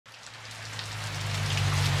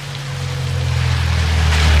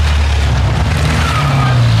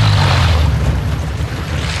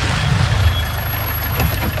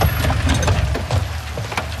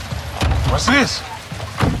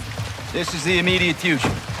This is the immediate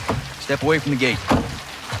future. Step away from the gate.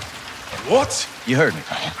 What? You heard me.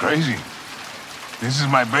 You're crazy. This is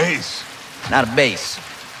my base. Not a base.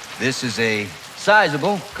 This is a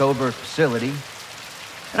sizable covert facility,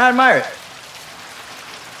 and I admire it.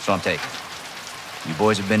 So I'm taking. You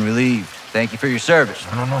boys have been relieved. Thank you for your service.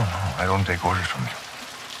 No. I don't take orders from you.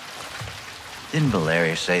 Didn't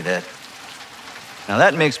Valeria say that? Now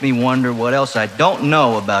that makes me wonder what else I don't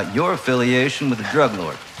know about your affiliation with the drug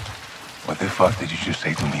lord. What the fuck did you just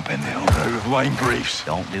say to me, pendejo? Lying briefs.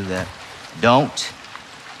 Don't do that. Don't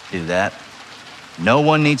do that. No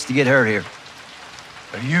one needs to get hurt here.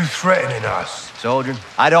 Are you threatening us? Soldier,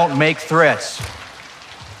 I don't make threats.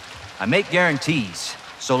 I make guarantees.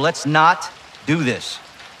 So let's not do this.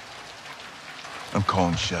 I'm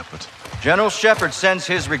calling Shepard. General Shepard sends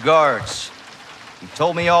his regards. He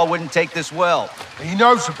told me y'all wouldn't take this well. He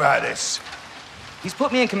knows about this. He's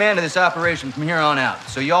put me in command of this operation from here on out.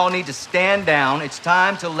 So y'all need to stand down. It's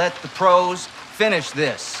time to let the pros finish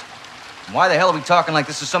this. Why the hell are we talking like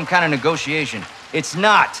this is some kind of negotiation? It's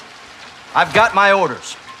not. I've got my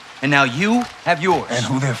orders. And now you have yours. And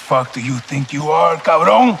who the fuck do you think you are,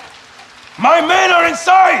 cabron? My men are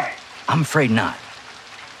inside! I'm afraid not.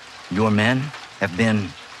 Your men have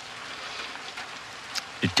been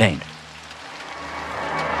detained.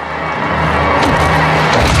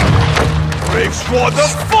 Graves, what the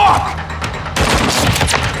fuck?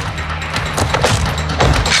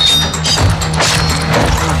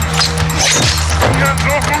 Hands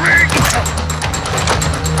off of me!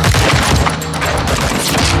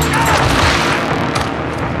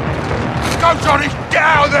 Go, Johnny! Get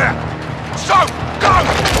out of there! So, go!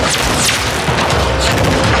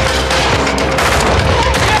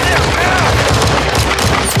 Get there now!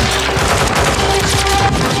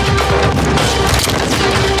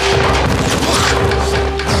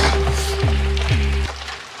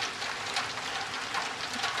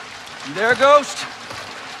 You there, Ghost?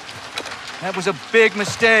 That was a big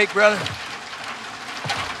mistake, brother.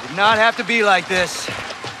 Did not have to be like this.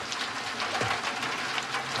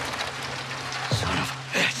 Son of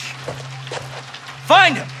a bitch.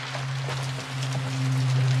 Find him!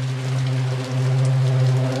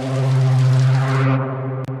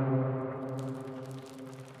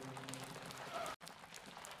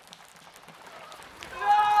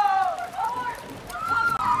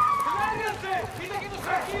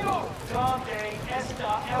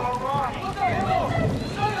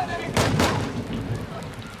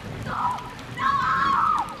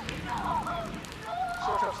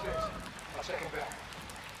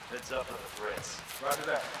 Heads up on the threats. Roger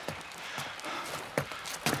that.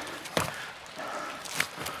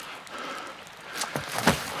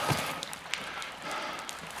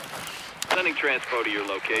 Sending transpo to your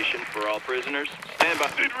location for all prisoners. Stand by.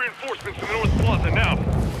 Need reinforcements from the North Plaza now.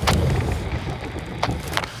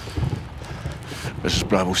 This is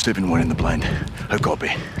Bravo 7-1 in the blind. How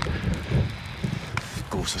copy?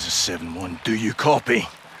 Ghost, this is 7-1. Do you copy?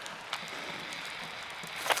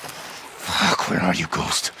 Fuck, where are you,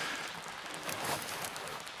 Ghost?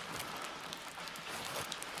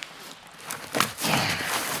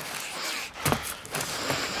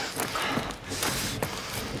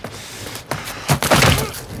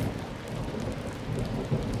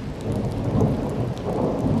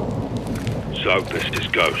 So, this is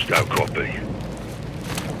Ghost, how copy?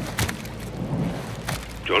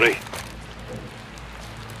 Johnny?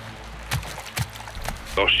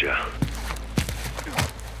 Lost ya.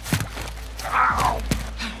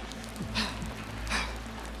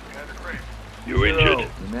 You injured?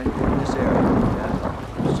 The medic in this area.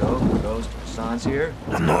 Yeah. So, Ghost, Hassan's here.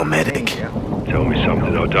 I'm not a medic. Tell me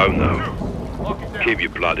something I don't know. Keep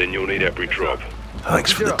your blood in, you'll need every drop.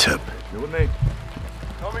 Thanks for the tip. You're with me.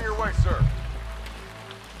 Coming your way, sir.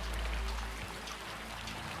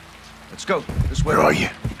 Let's go. This way. Where are you?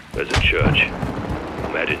 There's a church.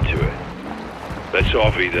 I'm heading to it. Let's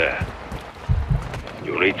RV there.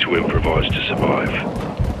 You'll need to improvise to survive.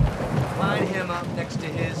 Line him up next to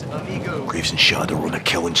his amigo. Graves and Shadow are on a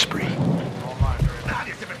killing spree.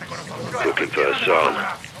 Looking for Hassan.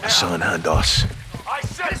 Hassan and us. I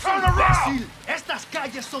said turn around! Estas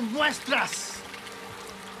calles son nuestras.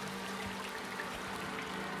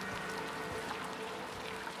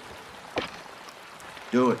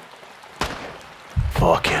 Do it.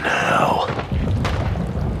 Fucking hell.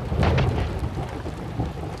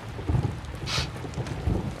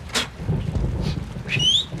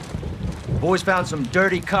 Boys found some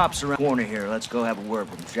dirty cops around the corner here. Let's go have a word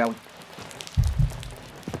with them, shall we?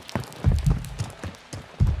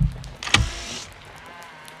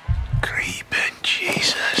 Creeping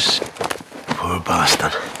Jesus. Poor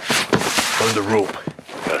bastard. Found the rope.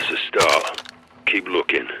 That's a start. Keep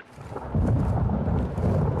looking.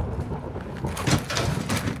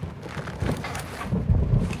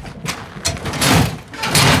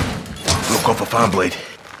 Broke off a fan blade.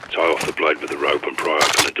 Tie off the blade with a rope and pry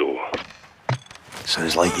open the door.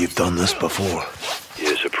 Sounds like you've done this before.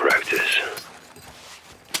 Years of practice.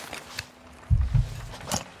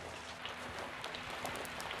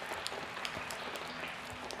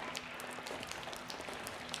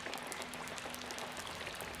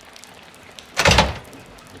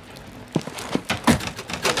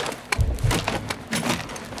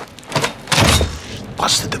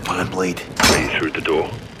 Busted the fan blade. Are you through the door?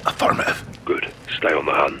 Affirmative. Good. Stay on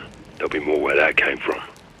the hunt. There'll be more where that came from.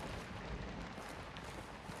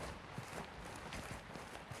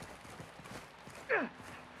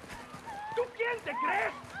 ¿Tú quién te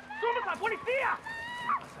crees? ¡Somos la policía!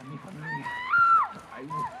 Pasa mi familia. I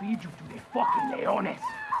will feed you to the fucking leones.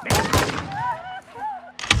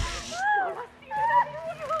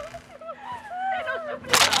 ¡Te lo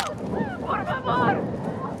suplico! ¡Por favor!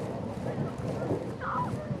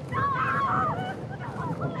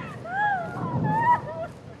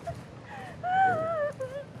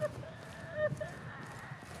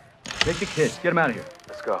 Take the kids. Get them out of here.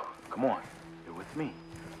 Let's go. Come on. You're with me.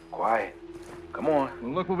 Quiet. Come on.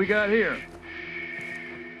 Well, look what we got here.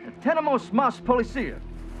 Tenemos más policía.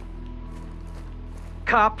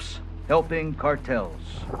 Cops helping cartels.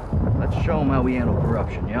 Let's show them how we handle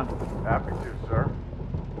corruption, yeah? Happy to, sir.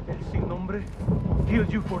 El sin nombre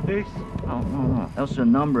killed you for this. No. El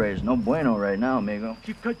sin nombre is no bueno right now, amigo.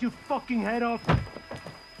 He cut your fucking head off.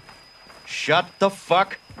 Shut the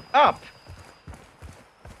fuck up!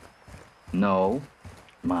 No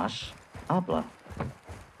más habla.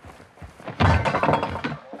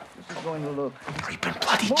 This is going to look... Creeping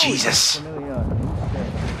bloody Jesus. Familiar.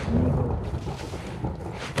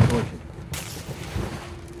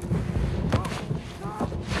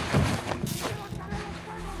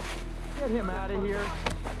 Get him out of here.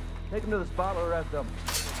 Take him to the spot or arrest him.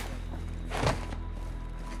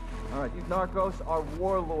 All right, these narcos are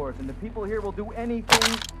warlords, and the people here will do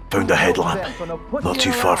anything. Found a headlamp. So no Not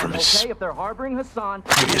too far from his okay? If they're harboring Hassan,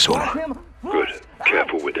 previous owner. Good.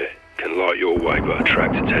 Careful with it. Can light your way but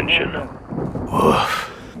attract attention.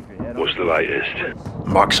 What's the latest?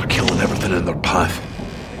 Marks are killing everything in their path.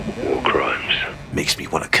 War crimes. Makes me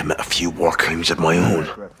want to commit a few war crimes of my own.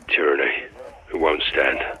 Tyranny. It won't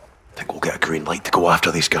stand. Think we'll get a green light to go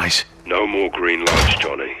after these guys. No more green lights,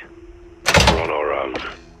 Johnny. We're on our own.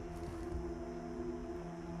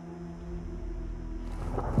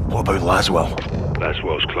 What about Laswell?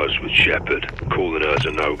 Laswell's close with Shepard. Calling her's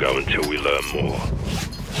a no-go until we learn more.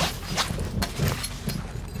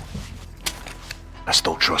 I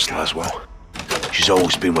still trust Laswell. She's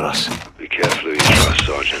always been with us. Be careful who you trust,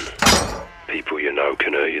 Sergeant. People you know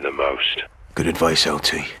can hurt you the most. Good advice,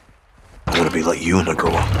 LT. I want to be like you when I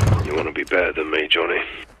grow up. You want to be better than me, Johnny?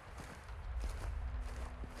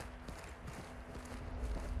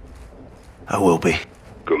 I will be.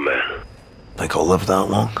 Good man. Think I'll live that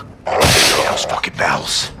long? Those fucking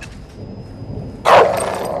bells.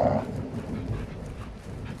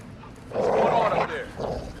 What's going on up there?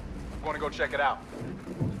 You want to go check it out?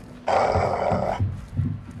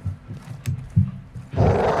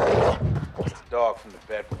 It's a dog from the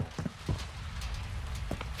bedroom.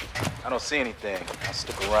 I don't see anything. I'll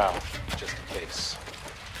stick around, just in case.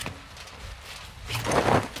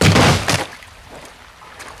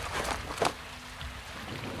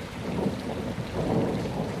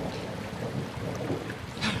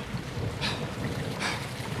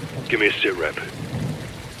 Give me a sit rep.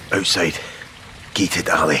 Outside. Gated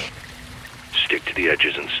alley. Stick to the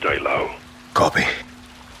edges and stay low. Copy.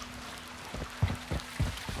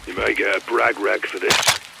 You may get a brag rag for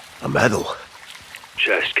this. A medal.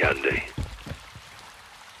 Chest candy.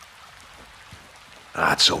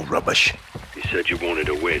 That's all rubbish. You said you wanted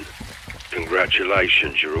to win.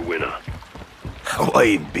 Congratulations, you're a winner.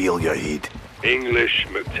 Hawaiian Beal, your head. English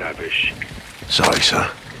McTavish. Sorry, sir.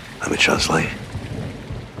 Let me translate.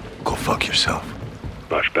 Go fuck yourself.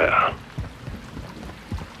 Much better.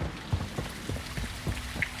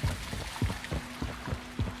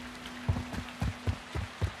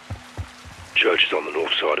 Church is on the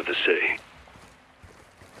north side of the city.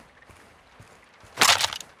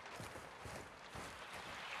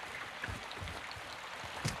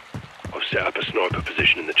 I've set up a sniper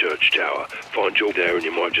position in the church tower. Find you there and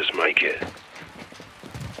you might just make it.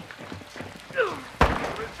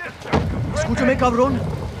 Escúchame, cabrón.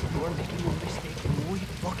 You are making a mistake muy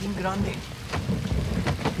fucking grande.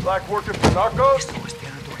 You like working for narcos? Esto es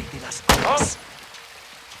territory de las Huh? armas.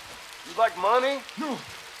 You like money? No.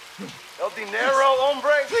 El dinero,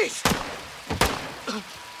 hombre? Please.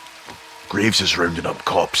 Graves is rounding up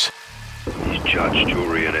cops. He's judge,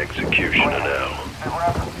 jury, and executioner now.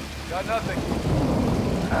 Got nothing.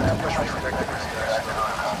 I don't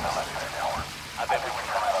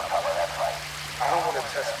want to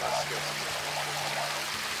test my skills.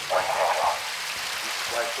 These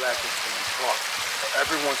white blackers can be caught.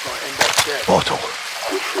 Everyone's gonna end up dead. Otto.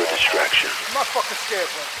 Good for a distraction. I'm not fucking scared,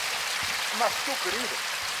 bro. I'm not stupid either.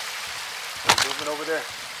 Moving over there.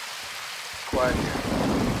 Quiet here.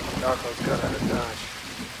 Narco's got out of Dodge.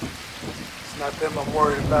 It's not them I'm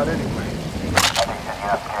worried about anyway.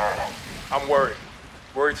 I'm worried.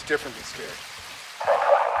 Worried's different than scared.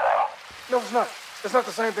 No, it's not. It's not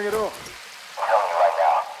the same thing at all.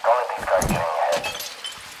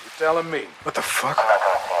 You're telling me. What the fuck?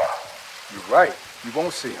 You're right. You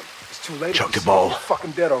won't see him. It's too late. Chuck the ball. You're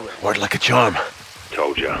fucking dead already. Word like a charm.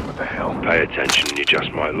 Told ya. What the hell? Pay attention, you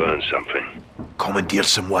just might learn something. Commandeer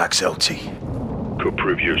some wax, LT. Could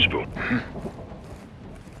prove useful.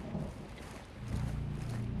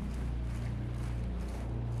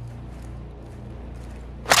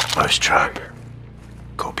 Mousetrap.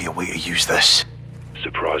 Gotta be a way to use this.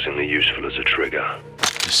 Surprisingly useful as a trigger.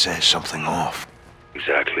 To set something off.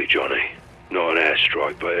 Exactly, Johnny. Not an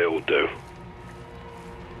airstrike, but it'll do.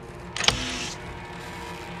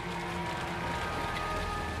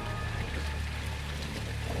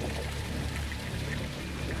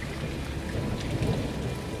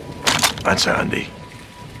 That's Andy.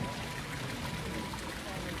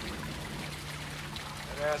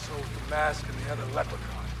 That asshole with the mask and the other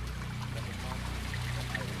leprechaun.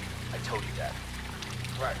 I told you that.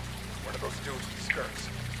 Right. One of those dudes with skirts.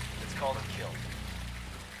 It's called a kill.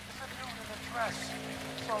 It's a dude in a dress.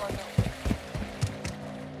 That's all I know.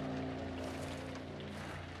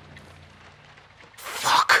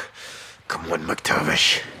 Fuck. Come on,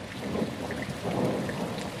 McTavish.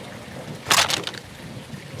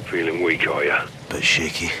 Feeling weak, are ya? Bit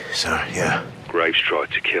shaky, sir, yeah. Graves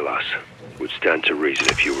tried to kill us. Would stand to reason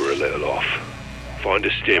if you were a little off. Find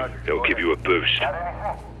a stim, it'll give you a boost.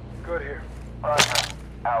 Good here.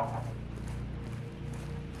 Out.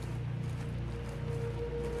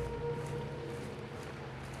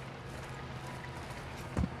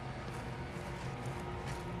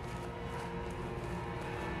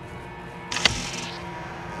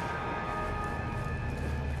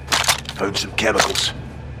 Found some chemicals.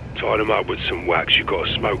 Tied them up with some wax, you got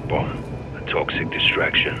a smoke bomb. A toxic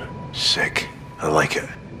distraction. Sick. I like it.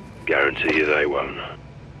 Guarantee you they won't.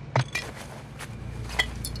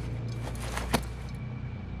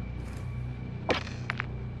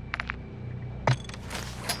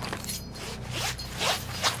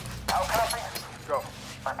 How copy? Go.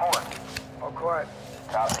 Report. All quiet.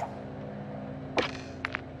 Copy.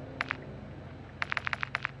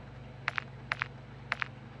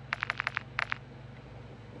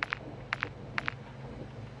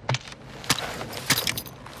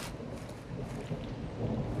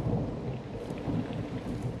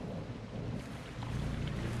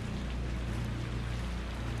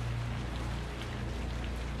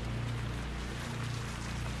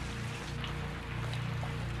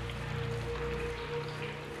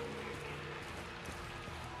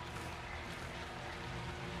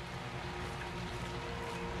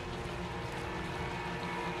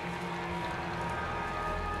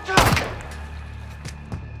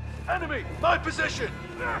 Enemy! My position!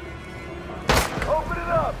 Open it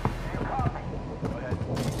up! Go ahead.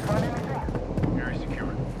 Find anything? Very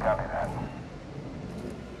secure. Copy that.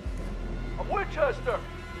 A Winchester!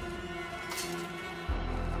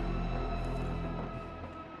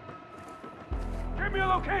 Give me a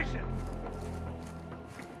location!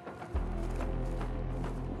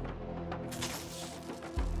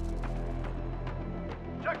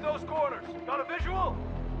 Check those corners. Got a visual?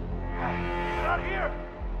 They're not here. They're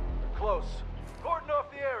close. Cordon off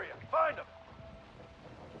the area. Find them.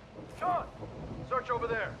 Sean, search over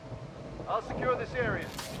there. I'll secure this area.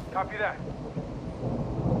 Copy that.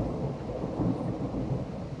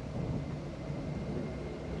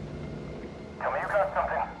 Tell me you got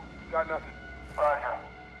something. Got nothing. Roger.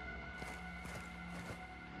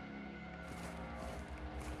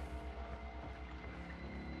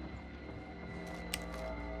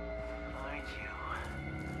 Find you.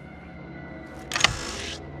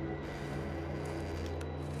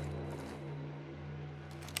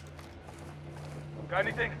 Got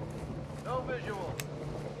anything? No visual.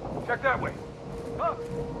 Check that way. Up.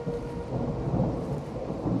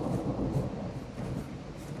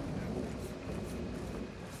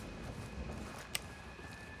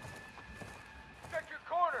 Check your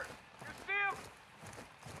corners. You see them?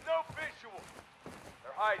 No visual.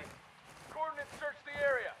 They're hiding. Coordinates search the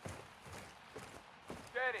area.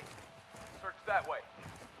 Steady.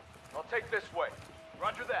 take this way.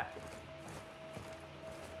 Roger that.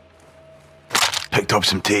 Picked up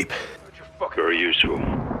some tape. Very useful,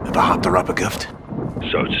 If I had to wrap a gift.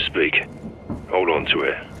 so to speak. Hold on to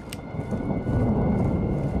it.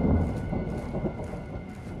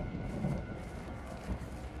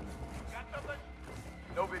 Got something?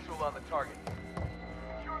 No visual on the target.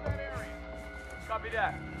 Secure that area. Copy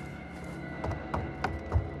that.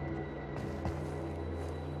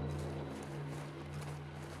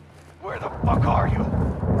 Where the fuck are you?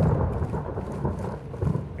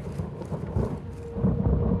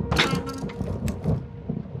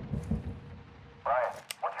 Ryan,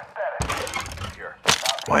 what's your status? Here.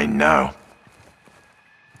 Why now?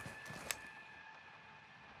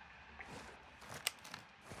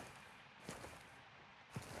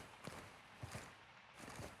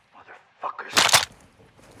 Motherfuckers.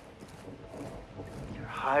 You're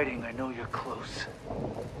hiding. I know you're close.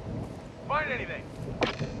 Find anything?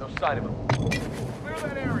 No sign of him. Clear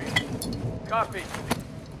that area. Copy.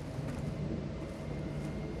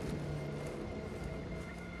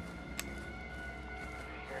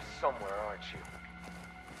 You're here somewhere, aren't you?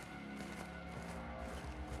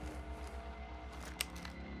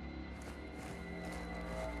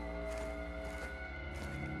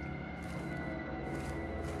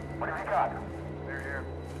 What have you got? They're here.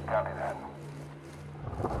 Copy that.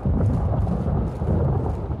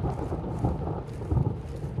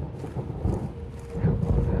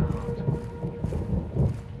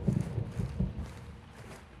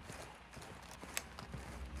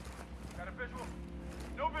 Got a visual?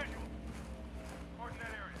 No visual. Mark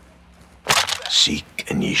that area. Seek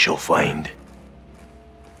and ye shall find.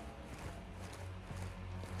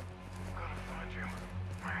 I'm gonna find you.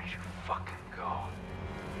 Where you fucking go?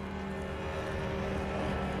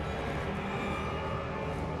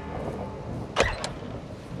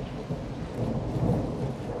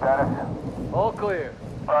 Status? All clear.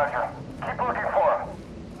 Roger. Keep looking for him.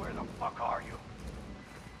 Where the fuck are you?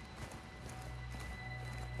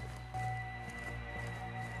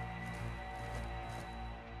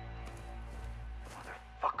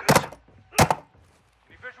 Motherfuckers.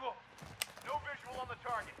 Any visual? No visual on the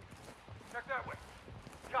target. Check that way.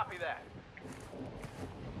 Copy that.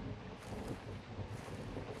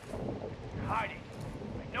 You're hiding.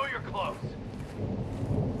 I know you're close.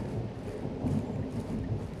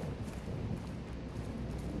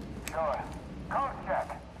 Going. Code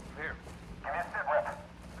check. Here. Give me a sit rep.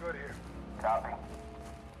 Good here. Copy.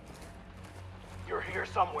 You're here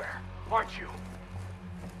somewhere, aren't you?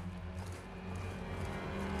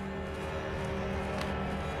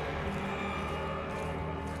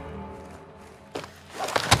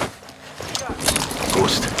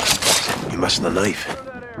 Ghost. You missing a knife?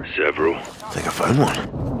 Several. Think I found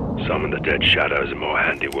one. Some of the dead shadows are my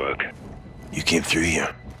handiwork. You came through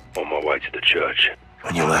here. On my way to the church.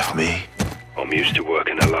 And you left me. I'm used to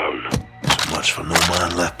working alone. So much for no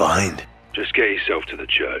man left behind. Just get yourself to the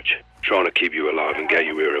church. Trying to keep you alive and get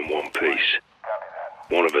you here in one piece.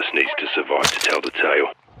 One of us needs to survive to tell the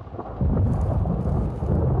tale.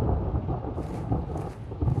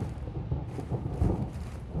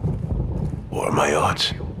 What are my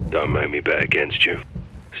odds? Don't make me bet against you.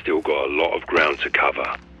 Still got a lot of ground to cover.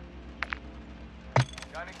 Got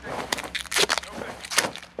anything? No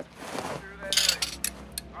visual. Clear that area.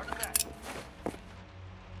 Roger that.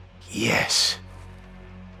 Yes.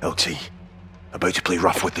 LT. About to play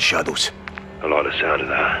rough with the shadows. I like the sound of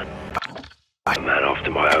that. A man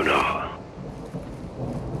after my own heart.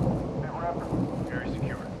 Very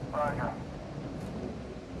secure. Roger.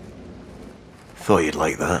 Thought you'd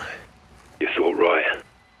like that. You thought right.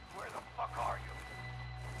 Where the fuck are you?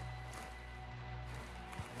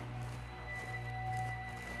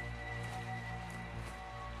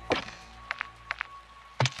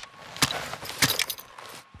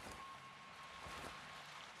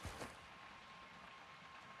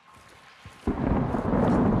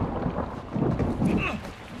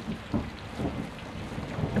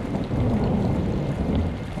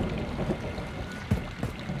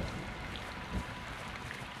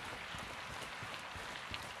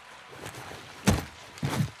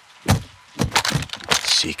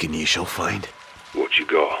 Seek and ye shall find. What you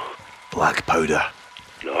got? Black powder.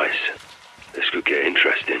 Nice. This could get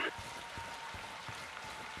interesting.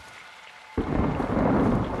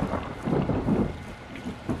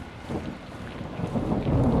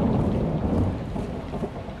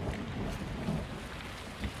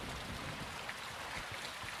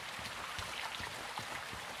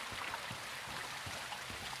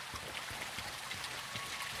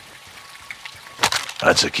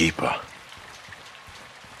 That's a keeper.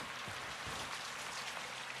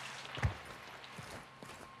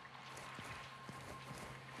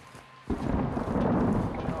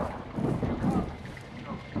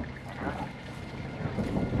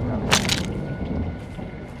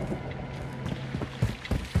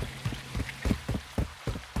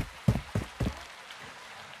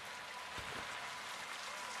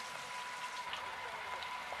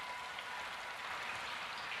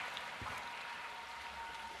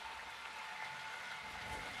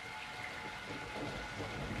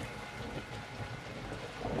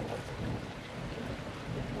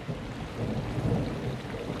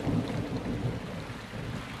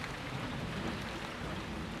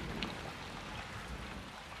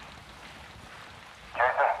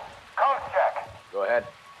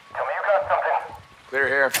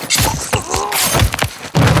 Sheriff.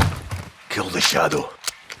 Killed the Shadow.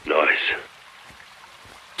 Nice.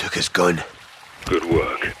 Took his gun. Good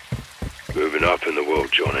work. Moving up in the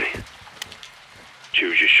world, Johnny.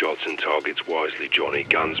 Choose your shots and targets wisely, Johnny.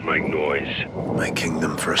 Guns make noise. My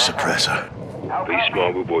kingdom for a suppressor. Be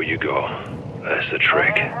smart with what you got. That's the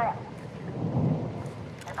trick. You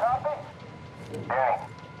copy? Danny,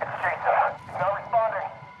 it's Jason. He's not responding.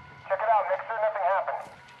 Check it out. Make sure nothing happened.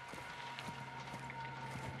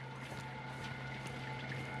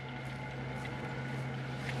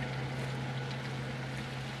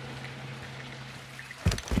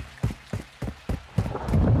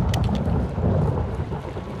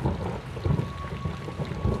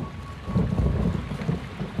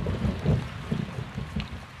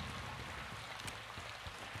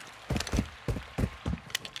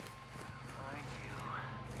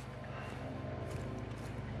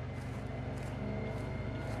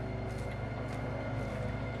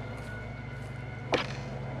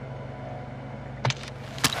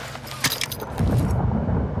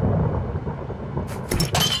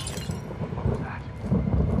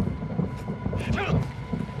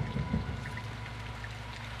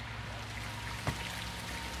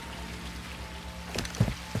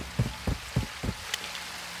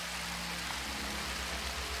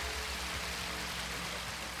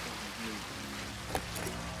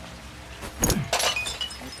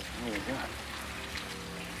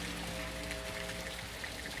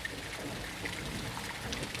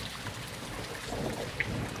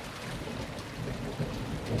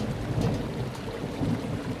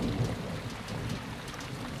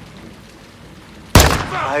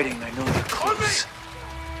 Hiding, I know you're close.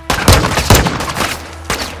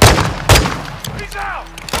 He's out!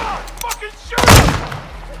 Ah, fucking shoot him!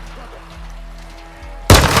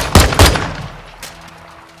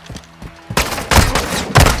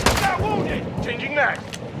 Got wounded! Changing mag.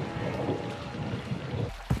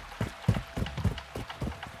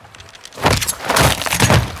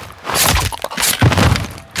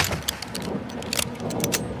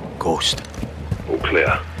 Ghost. All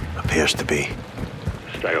clear. Appears to be.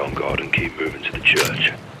 Stay on guard and keep moving to the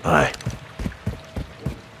church. Aye.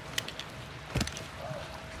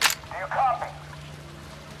 Do you copy?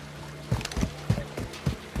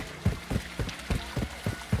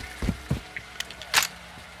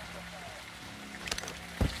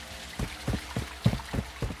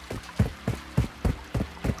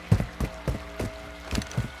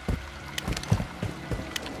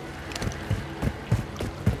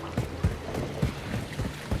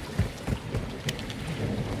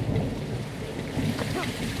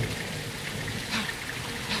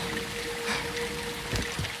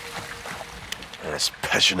 It's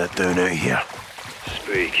pissing it down out here.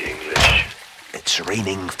 Speak English. It's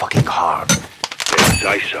raining fucking hard. Didn't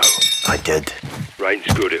say so. I did. Rain's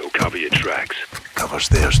good, it'll cover your tracks. Covers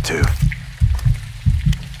theirs too.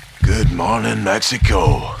 Good morning,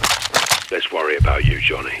 Mexico. Let's worry about you,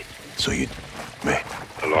 Johnny. So you... me?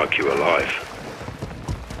 I like you alive.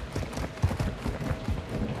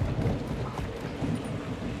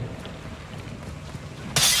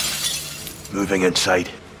 Moving inside.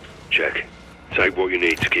 Check. Take what you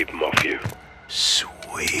need to keep them off you.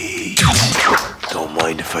 Sweet. Don't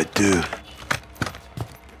mind if I do.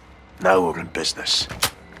 Now we're in business.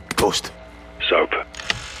 Ghost. Soap.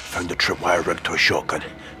 Found a tripwire rigged to a shotgun.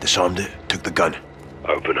 Disarmed it, took the gun.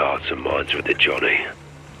 Open hearts and minds with it, Johnny.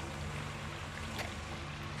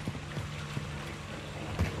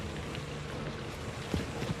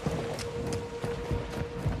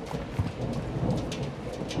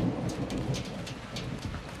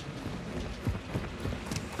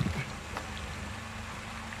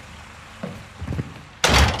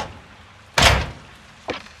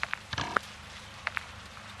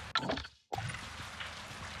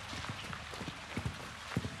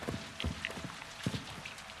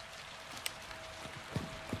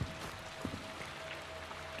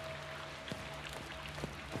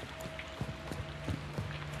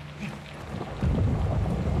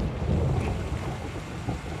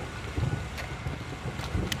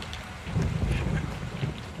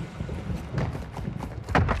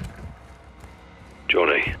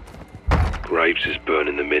 Johnny, Graves is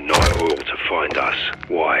burning the midnight oil to find us.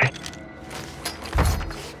 Why?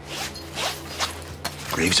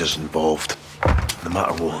 Graves is involved. No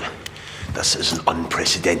matter what, this is an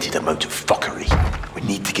unprecedented amount of fuckery. We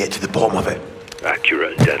need to get to the bottom of it.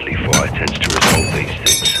 Accurate and deadly fire tends to resolve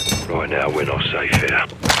these things. Right now, we're not safe here.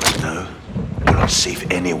 Right now, we're not safe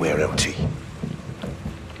anywhere, LT.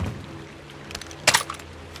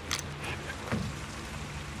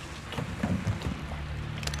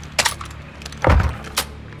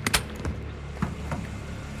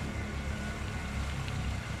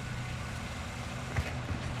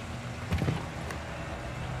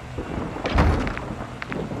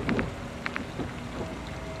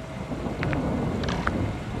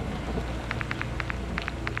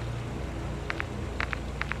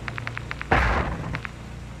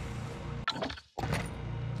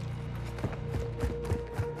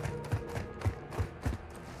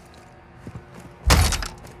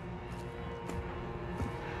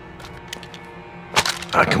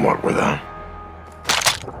 I can work with that.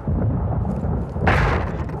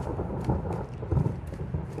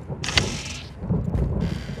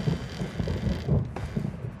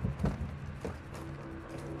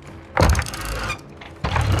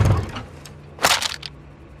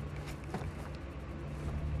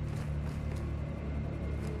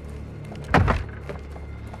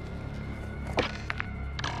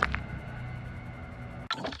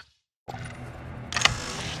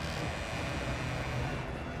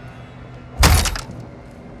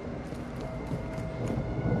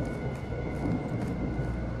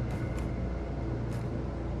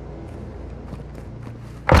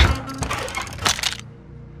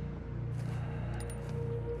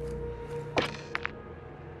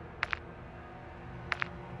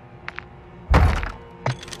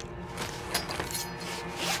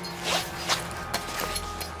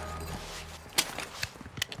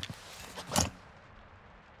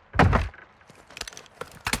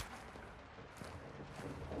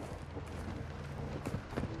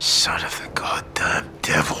 Son of the goddamn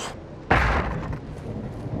devil.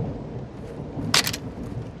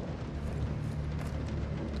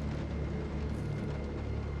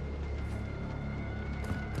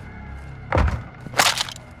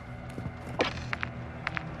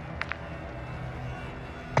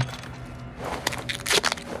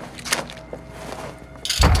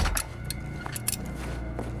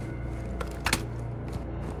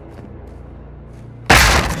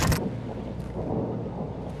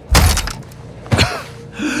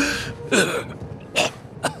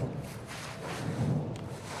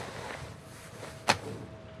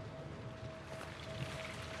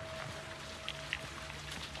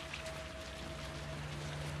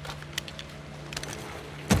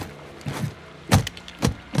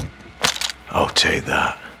 I'll take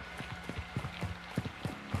that.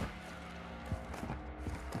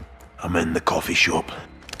 I'm in the coffee shop.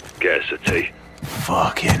 Get us a tea.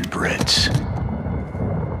 Fucking Brits.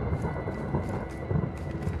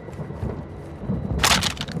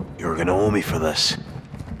 You're gonna owe me for this.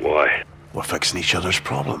 Why? We're fixing each other's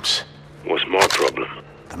problems. What's my problem?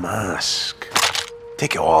 The mask.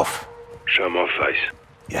 Take it off. Show my face.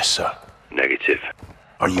 Yes, sir. Negative.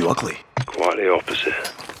 Are you ugly? Quite the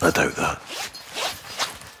opposite. I doubt that.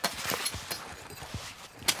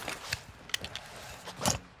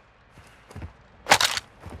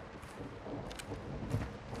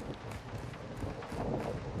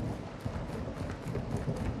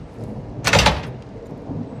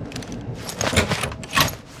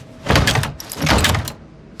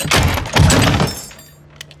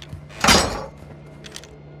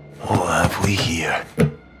 What have we here?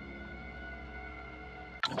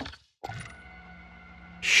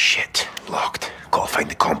 Shit, locked. Gotta find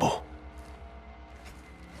the combo.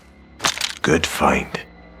 Good find.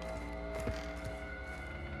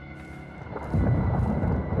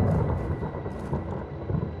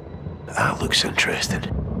 That looks interesting.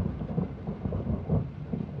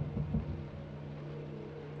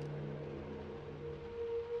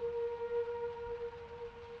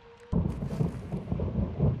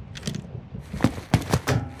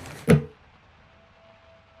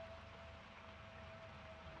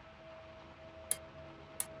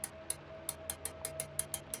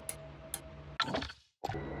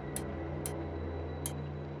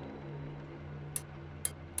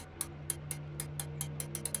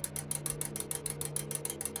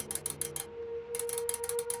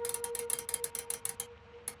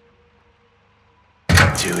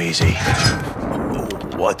 Too easy.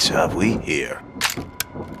 What have we here?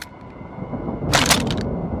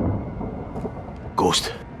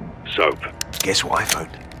 Ghost. Soap. Guess what I found?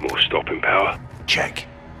 More stopping power. Check.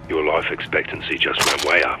 Your life expectancy just went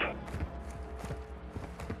way up.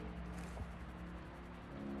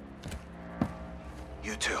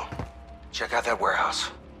 You two, check out that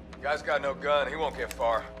warehouse. Guy's got no gun, he won't get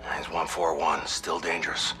far. He's 141, still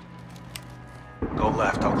dangerous. Go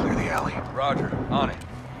left, I'll clear the alley. Roger, on it.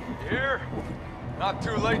 You here? Not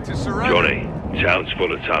too late to surrender. Johnny, town's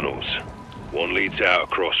full of tunnels. One leads out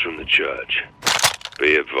across from the church.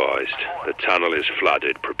 Be advised, the tunnel is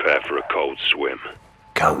flooded. Prepare for a cold swim.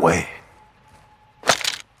 Can't wait.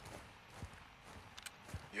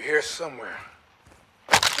 You're here somewhere,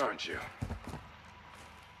 aren't you?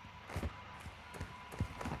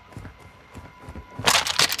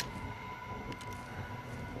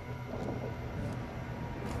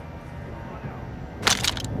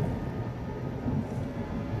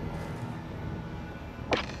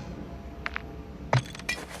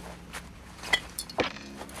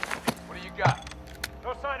 What do you got?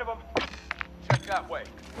 No sign of him. Check that way.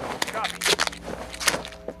 Copy.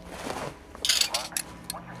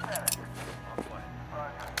 What's your status?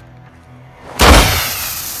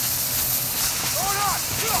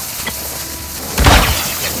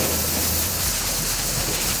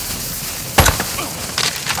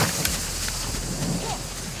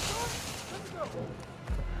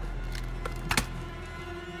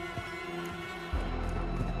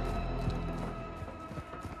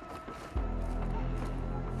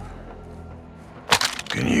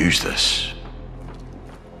 use this.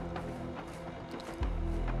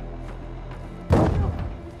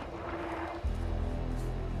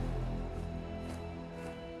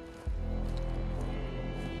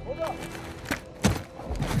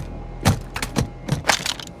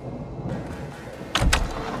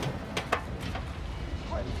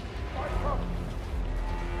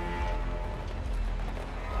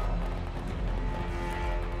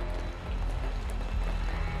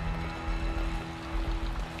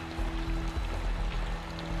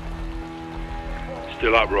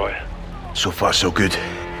 Still upright. So far, so good.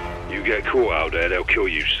 You get caught out there, they'll kill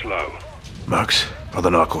you slow. Mercs, or the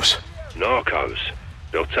narcos? Narcos.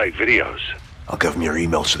 They'll take videos. I'll give them your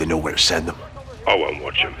email so they know where to send them. I won't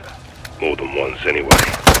watch them. More than once, anyway.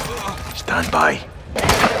 Stand by.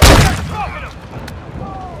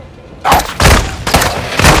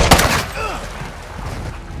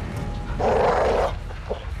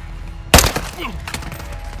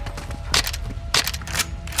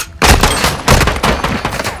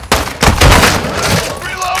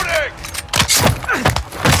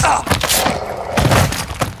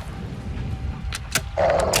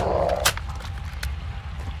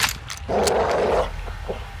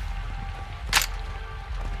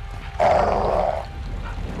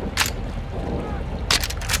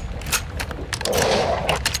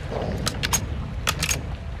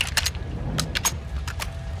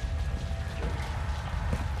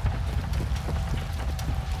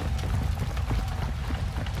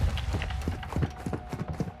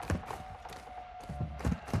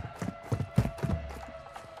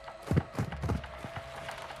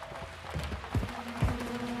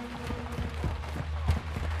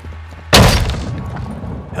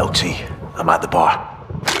 LT, I'm at the bar.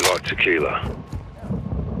 You like tequila?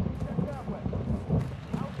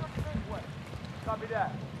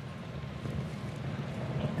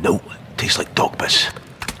 No, tastes like dog piss.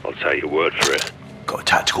 I'll take your word for it. Got a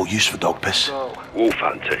tactical use for dog piss? Wolf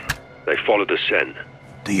hunting. They follow the scent.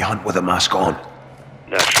 Do you hunt with a mask on?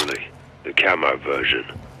 Naturally. The camo version.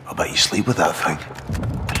 I bet you sleep with that thing.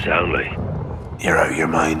 Soundly. You're out of your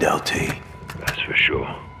mind, LT. That's for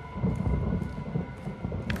sure.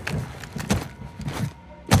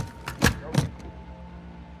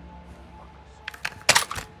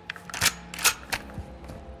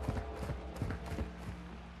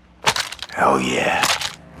 Hell yeah.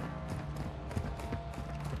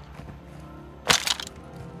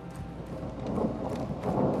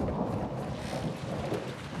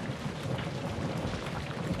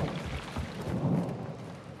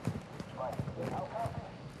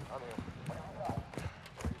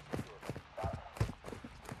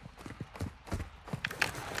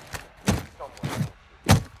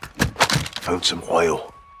 Found some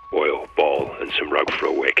oil. Oil, ball, and some rope for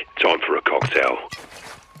a wick. Time for a cocktail.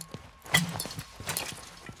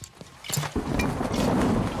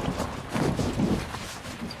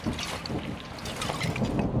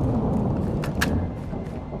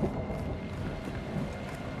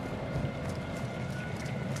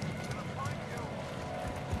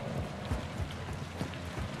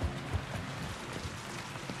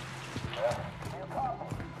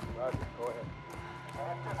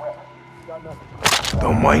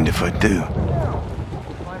 Don't mind if I do.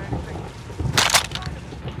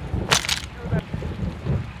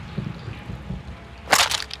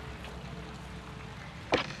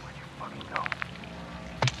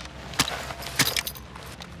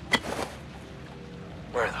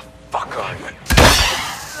 Where the fuck are you?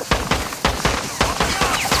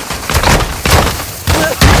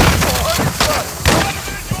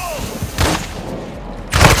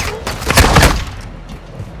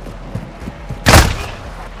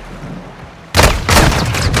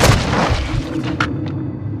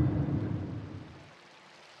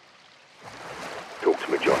 Talk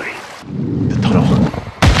to me, Johnny. The tunnel.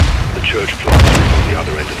 The church plot on the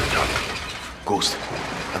other end of the tunnel. Ghost,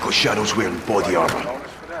 I got shadows wearing body armor.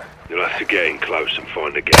 You'll have to get in close and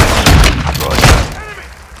find the gas.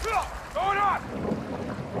 Going on!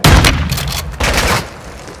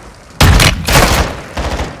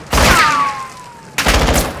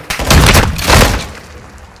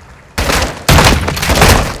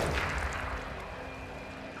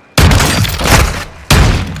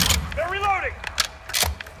 They're reloading!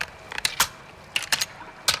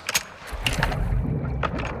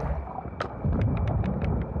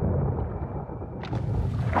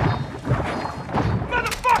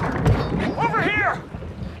 Motherfucker! Over here!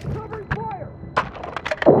 Covering fire!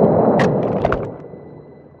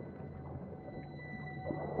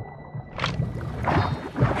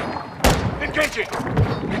 Engaging!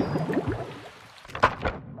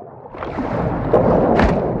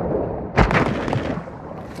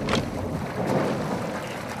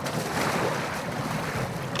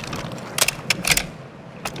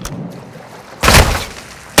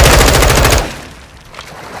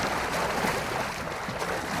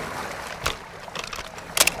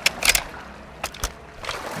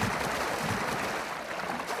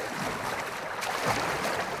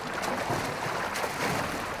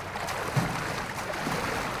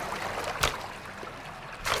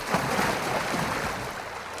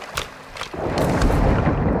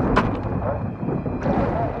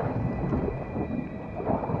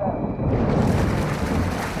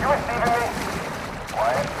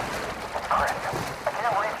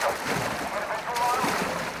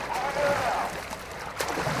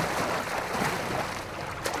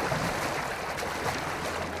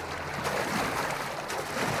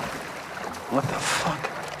 What the fuck?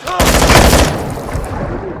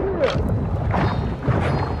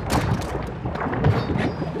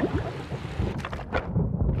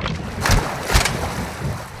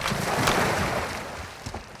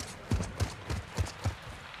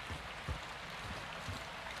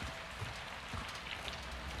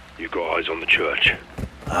 You got eyes on the church?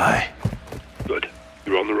 Aye. Good.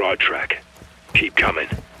 You're on the right track. Keep coming.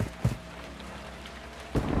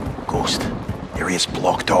 Ghost, area's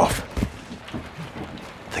blocked off.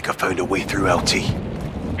 Think I found a way through, LT.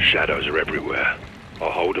 Shadows are everywhere.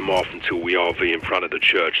 I'll hold them off until we RV in front of the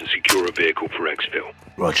church and secure a vehicle for exfil.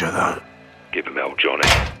 Roger that. Give him hell, Johnny.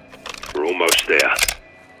 We're almost there.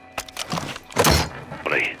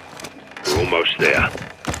 Johnny, we're almost there.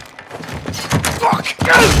 Fuck!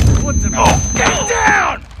 What the? Oh, get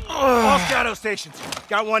down! All shadow stations.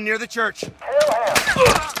 Got one near the church.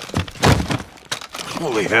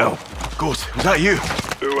 Holy hell. Ghost, was that you?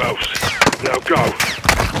 Who else? Now go.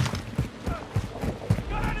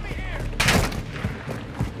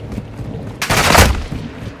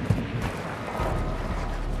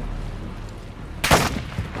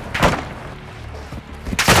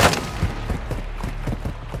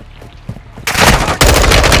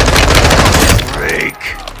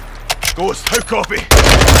 Ghost, how copy?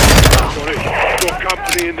 Johnny, got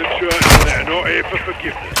company in the church and they're not here for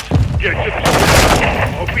forgiveness. Get to the church.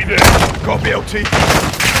 I'll be there. Copy, LT.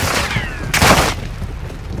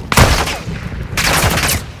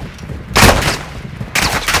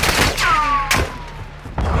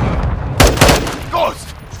 Ghost!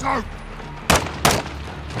 So!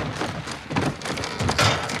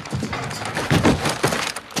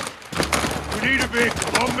 We need a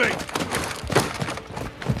vehicle on me.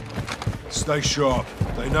 Stay sharp.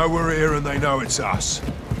 They know we're here and they know it's us.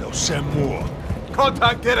 They'll send more.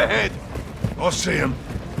 Contact dead ahead. I'll see him.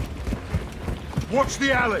 Watch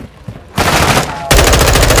the alley.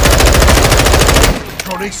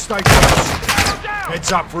 Johnny, stay close.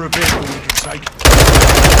 Heads up for a vehicle we can take.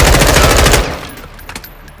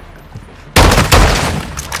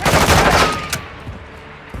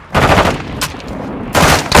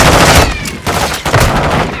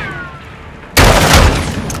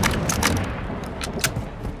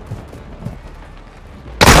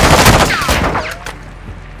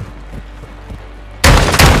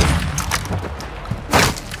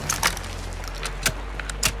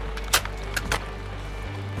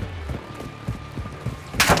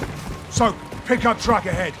 So, pickup truck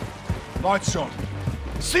ahead. Lights on.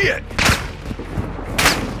 See it!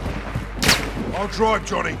 I'll drive,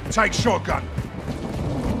 Johnny. Take shotgun.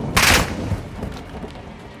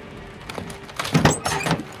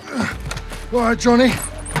 All right, Johnny.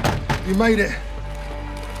 You made it.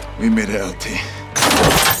 We made it, LT.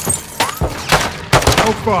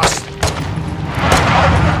 Hold fast.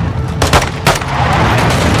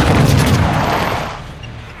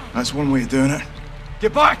 That's one way of doing it.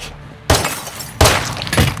 Get back!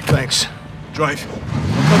 Thanks. Drive.